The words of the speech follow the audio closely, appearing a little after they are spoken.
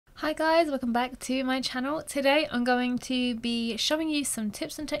Hi guys, welcome back to my channel. Today I'm going to be showing you some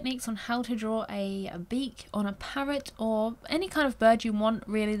tips and techniques on how to draw a beak on a parrot or any kind of bird you want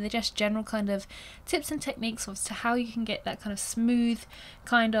really. They're just general kind of tips and techniques as to how you can get that kind of smooth,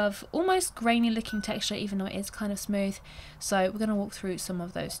 kind of almost grainy looking texture even though it is kind of smooth. So we're going to walk through some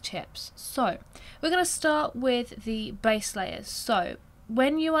of those tips. So we're going to start with the base layers. So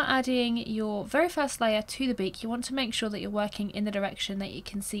when you are adding your very first layer to the beak, you want to make sure that you're working in the direction that you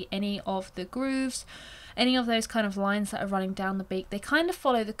can see any of the grooves, any of those kind of lines that are running down the beak. They kind of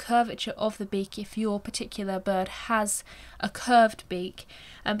follow the curvature of the beak if your particular bird has a curved beak.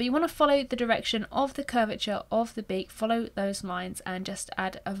 But you want to follow the direction of the curvature of the beak, follow those lines and just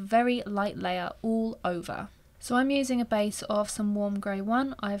add a very light layer all over. So I'm using a base of some warm grey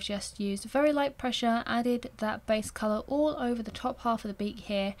one. I've just used very light pressure, added that base colour all over the top half of the beak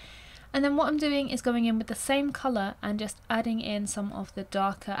here. And then what I'm doing is going in with the same colour and just adding in some of the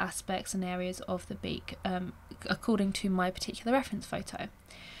darker aspects and areas of the beak according to my particular reference photo.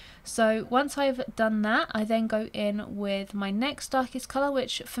 So once I've done that, I then go in with my next darkest colour,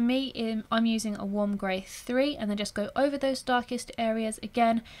 which for me I'm using a warm grey 3, and then just go over those darkest areas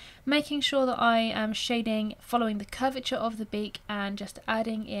again, making sure that I am shading following the curvature of the beak and just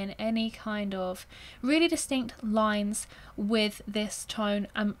adding in any kind of really distinct lines with this tone.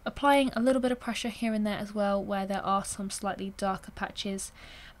 I'm applying a little bit of pressure here and there as well where there are some slightly darker patches,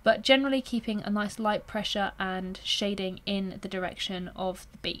 but generally keeping a nice light pressure and shading in the direction of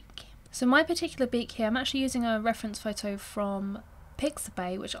the beak. So my particular beak here, I'm actually using a reference photo from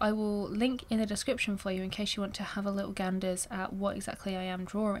Pixabay, which I will link in the description for you in case you want to have a little ganders at what exactly I am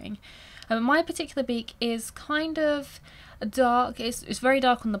drawing. My particular beak is kind of dark, it's very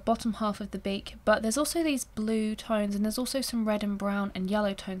dark on the bottom half of the beak, but there's also these blue tones and there's also some red and brown and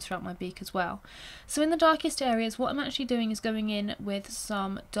yellow tones throughout my beak as well. So in the darkest areas what I'm actually doing is going in with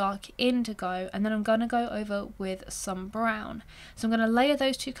some dark indigo and then I'm going to go over with some brown. So I'm going to layer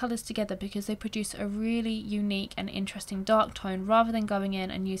those two colours together because they produce a really unique and interesting dark tone rather than going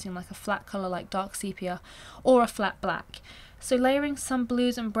in and using like a flat colour like dark sepia or a flat black. So layering some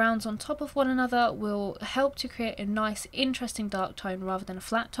blues and browns on top of one another will help to create a nice interesting dark tone rather than a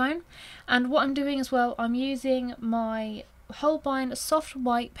flat tone. And what I'm doing as well, I'm using my Holbein soft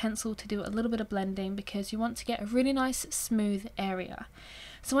white pencil to do a little bit of blending because you want to get a really nice smooth area.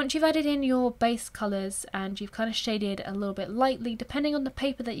 So once you've added in your base colours and you've kind of shaded a little bit lightly, depending on the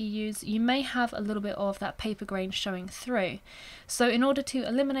paper that you use, you may have a little bit of that paper grain showing through. So in order to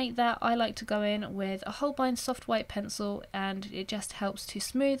eliminate that, I like to go in with a Holbein soft white pencil and it just helps to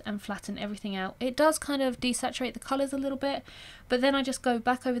smooth and flatten everything out. It does kind of desaturate the colours a little bit, but then I just go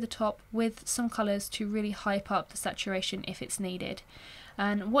back over the top with some colours to really hype up the saturation if it's needed.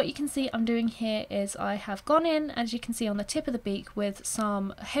 And what you can see I'm doing here is I have gone in, as you can see on the tip of the beak, with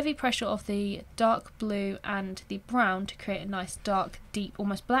some heavy pressure of the dark blue and the brown to create a nice dark, deep,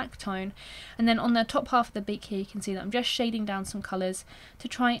 almost black tone. And then on the top half of the beak here you can see that I'm just shading down some colours to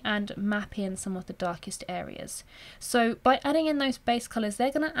try and map in some of the darkest areas. So by adding in those base colours,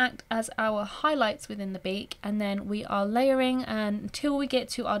 they're going to act as our highlights within the beak, and then we are layering until we get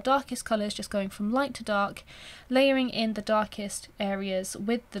to our darkest colours, just going from light to dark, layering in the darkest areas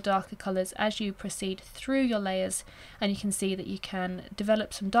with the darker colours as you proceed through your layers, and you can see that you can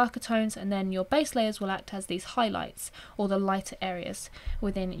develop some darker tones and then your base layers will act as these highlights or the lighter areas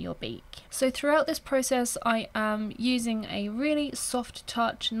within your beak. So throughout this process I am using a really soft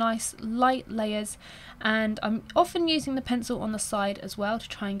touch, nice light layers, and I'm often using the pencil on the side as well to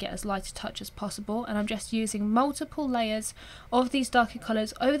try and get as light a touch as possible, and I'm just using multiple layers of these darker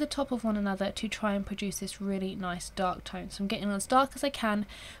colours over the top of one another to try and produce this really nice dark tone. So I'm getting as dark as I can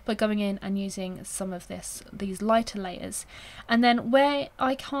by going in and using some of these lighter layers, and then where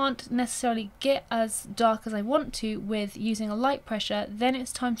I can't necessarily get as dark as I want to with using a light pressure, then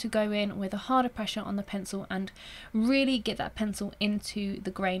it's time to go in with a harder pressure on the pencil and really get that pencil into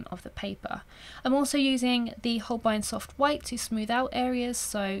the grain of the paper. I'm also using the Holbein soft white to smooth out areas,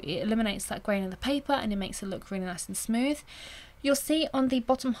 so it eliminates that grain of the paper and it makes it look really nice and smooth. You'll see on the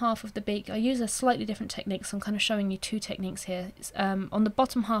bottom half of the beak I use a slightly different technique, so I'm kind of showing you two techniques here. On the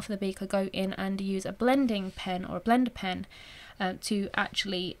bottom half of the beak I go in and use a blending pen or a blender pen to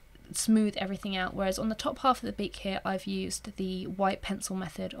actually smooth everything out, whereas on the top half of the beak here I've used the white pencil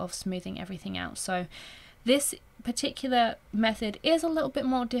method of smoothing everything out. So this particular method is a little bit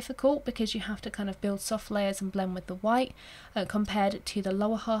more difficult because you have to kind of build soft layers and blend with the white compared to the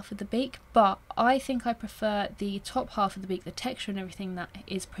lower half of the beak, but I think I prefer the top half of the beak, the texture and everything that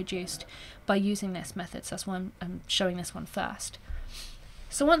is produced by using this method, so that's why I'm showing this one first.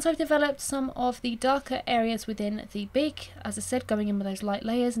 So once I've developed some of the darker areas within the beak, as I said, going in with those light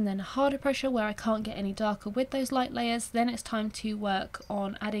layers and then harder pressure where I can't get any darker with those light layers, then it's time to work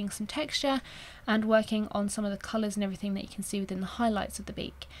on adding some texture and working on some of the colours and everything that you can see within the highlights of the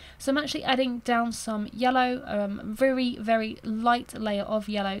beak. So I'm actually adding down some yellow, very light layer of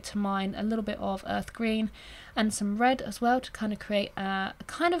yellow to mine, a little bit of earth green and some red as well to kind of create a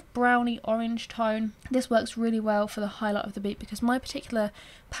kind of browny orange tone. This works really well for the highlight of the beak because my particular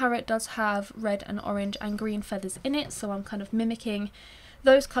parrot does have red and orange and green feathers in it, so I'm kind of mimicking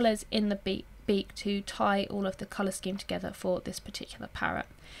those colours in the beak to tie all of the colour scheme together for this particular parrot.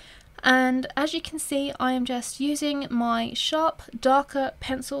 And as you can see, I am just using my sharp, darker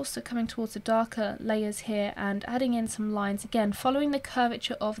pencil, so coming towards the darker layers here and adding in some lines, again following the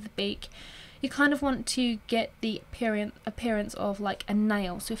curvature of the beak. You kind of want to get the appearance of like a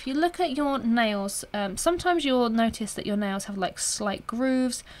nail. So if you look at your nails, sometimes you'll notice that your nails have like slight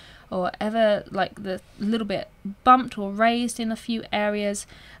grooves or ever like the little bit bumped or raised in a few areas,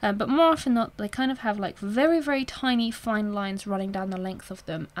 but more often not they kind of have like very tiny fine lines running down the length of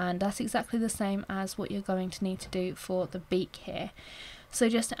them, and that's exactly the same as what you're going to need to do for the beak here. So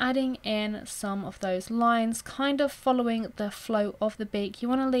just adding in some of those lines, kind of following the flow of the beak. You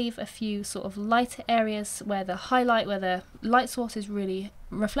want to leave a few sort of lighter areas where the light source is really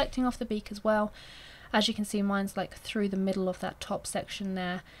reflecting off the beak as well. As you can see, mine's like through the middle of that top section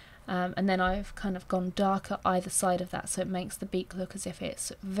there. And then I've kind of gone darker either side of that, so it makes the beak look as if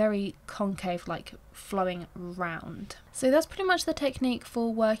it's very concave, like flowing round. So that's pretty much the technique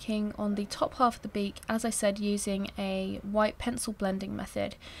for working on the top half of the beak, as I said, using a white pencil blending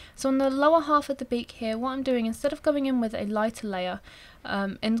method. So on the lower half of the beak here, what I'm doing, instead of going in with a lighter layer,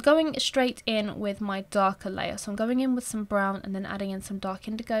 and going straight in with my darker layer, so I'm going in with some brown and then adding in some dark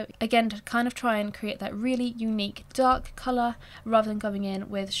indigo, again to kind of try and create that really unique dark colour rather than going in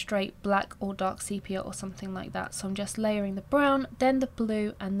with straight black or dark sepia or something like that. So I'm just layering the brown, then the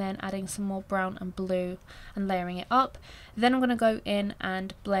blue, and then adding some more brown and blue and layering it up. Then I'm going to go in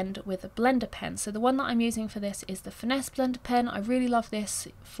and blend with a blender pen. So the one that I'm using for this is the Finesse blender pen. I really love this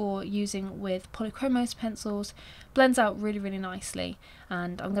for using with polychromos pencils. Blends out really nicely,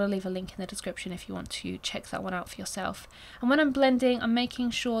 and I'm going to leave a link in the description if you want to check that one out for yourself. And when I'm blending, I'm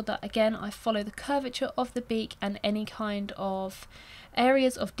making sure that again I follow the curvature of the beak and any kind of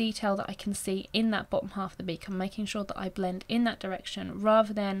areas of detail that I can see in that bottom half of the beak. I'm making sure that I blend in that direction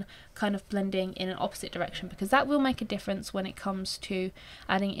rather than kind of blending in an opposite direction, because that will make a difference when it comes to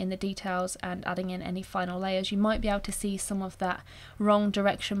adding in the details and adding in any final layers. You might be able to see some of that wrong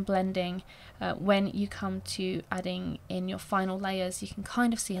direction blending when you come to adding in your final layers. You can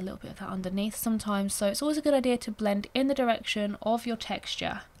kind of see a little bit of that underneath sometimes, so it's always a good idea to blend in the direction of your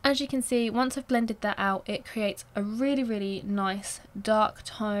texture. As you can see, once I've blended that out, it creates a really nice dark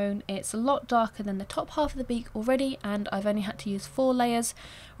tone. It's a lot darker than the top half of the beak already, and I've only had to use 4 layers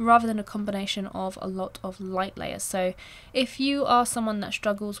rather than a combination of a lot of light layers. So if you are someone that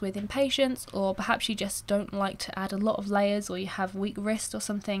struggles with impatience, or perhaps you just don't like to add a lot of layers, or you have weak wrist or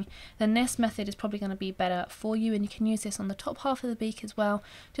something, then this method is probably going to be better for you, and you can use this on the top half of the beak as well.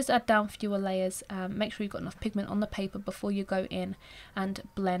 Just add down fewer layers, make sure you've got enough pigment on the paper before you go in and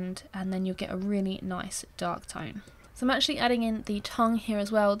blend, and then you'll get a really nice dark tone. So I'm actually adding in the tongue here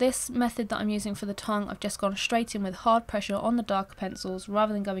as well. This method that I'm using for the tongue, I've just gone straight in with hard pressure on the darker pencils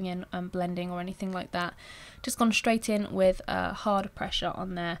rather than going in and blending or anything like that. Just gone straight in with hard pressure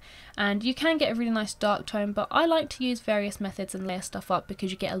on there, and you can get a really nice dark tone, but I like to use various methods and layer stuff up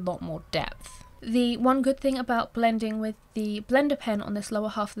because you get a lot more depth. The one good thing about blending with the blender pen on this lower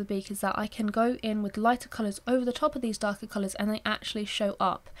half of the beak is that I can go in with lighter colours over the top of these darker colours and they actually show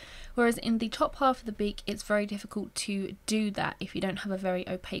up. Whereas in the top half of the beak it's very difficult to do that if you don't have a very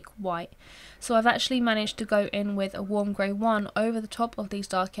opaque white. So I've actually managed to go in with a warm grey 1 over the top of these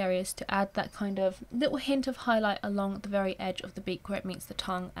dark areas to add that kind of little hint of highlight along the very edge of the beak where it meets the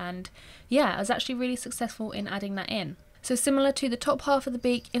tongue, and yeah, I was actually really successful in adding that in. So similar to the top half of the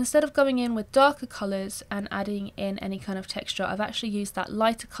beak, instead of going in with darker colours and adding in any kind of texture, I've actually used that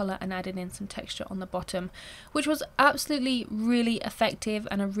lighter colour and added in some texture on the bottom, which was absolutely really effective,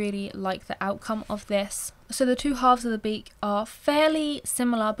 and I really like the outcome of this. So the two halves of the beak are fairly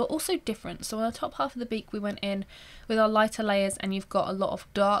similar but also different. So on the top half of the beak we went in with our lighter layers and you've got a lot of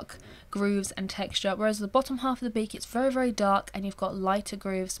dark grooves and texture, whereas the bottom half of the beak it's very dark and you've got lighter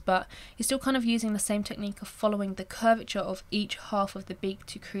grooves, but you're still kind of using the same technique of following the curvature of each half of the beak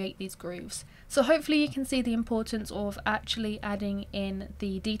to create these grooves. So hopefully you can see the importance of actually adding in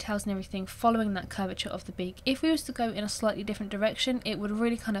the details and everything following that curvature of the beak. If we was to go in a slightly different direction, it would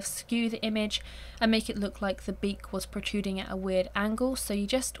really kind of skew the image and make it look like the beak was protruding at a weird angle. So you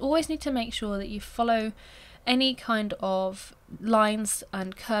just always need to make sure that you follow any kind of lines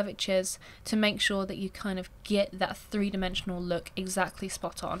and curvatures to make sure that you kind of get that three-dimensional look exactly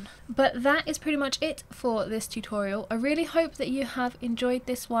spot on. But that is pretty much it for this tutorial. I really hope that you have enjoyed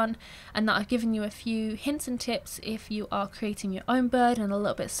this one and that I've given you a few hints and tips if you are creating your own bird and a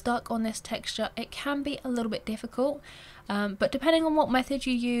little bit stuck on this texture. It can be a little bit difficult. But depending on what method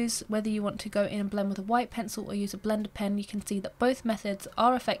you use, whether you want to go in and blend with a white pencil or use a blended pen, you can see that both methods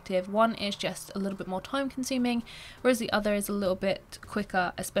are effective. One is just a little bit more time consuming, whereas the other is a little bit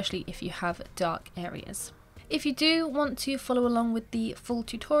quicker, especially if you have dark areas. If you do want to follow along with the full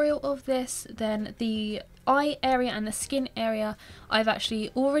tutorial of this, then the eye area and the skin area I've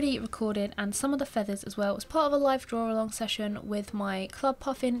actually already recorded, and some of the feathers as well, as part of a live draw along session with my Club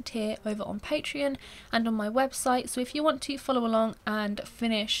Puffin tier over on Patreon and on my website. So if you want to follow along and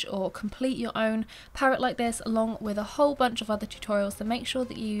finish or complete your own parrot like this along with a whole bunch of other tutorials, then make sure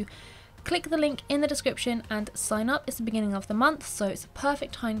that you click the link in the description and sign up. It's the beginning of the month, so it's a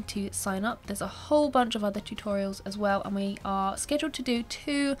perfect time to sign up. There's a whole bunch of other tutorials as well, and we are scheduled to do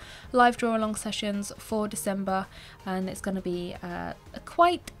 2 live draw along sessions for December, and it's going to be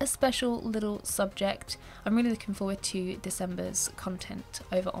quite a special little subject. I'm really looking forward to December's content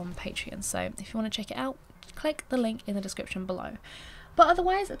over on Patreon, so if you want to check it out, click the link in the description below. But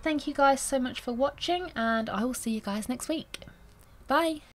otherwise, thank you guys so much for watching, and I will see you guys next week. Bye!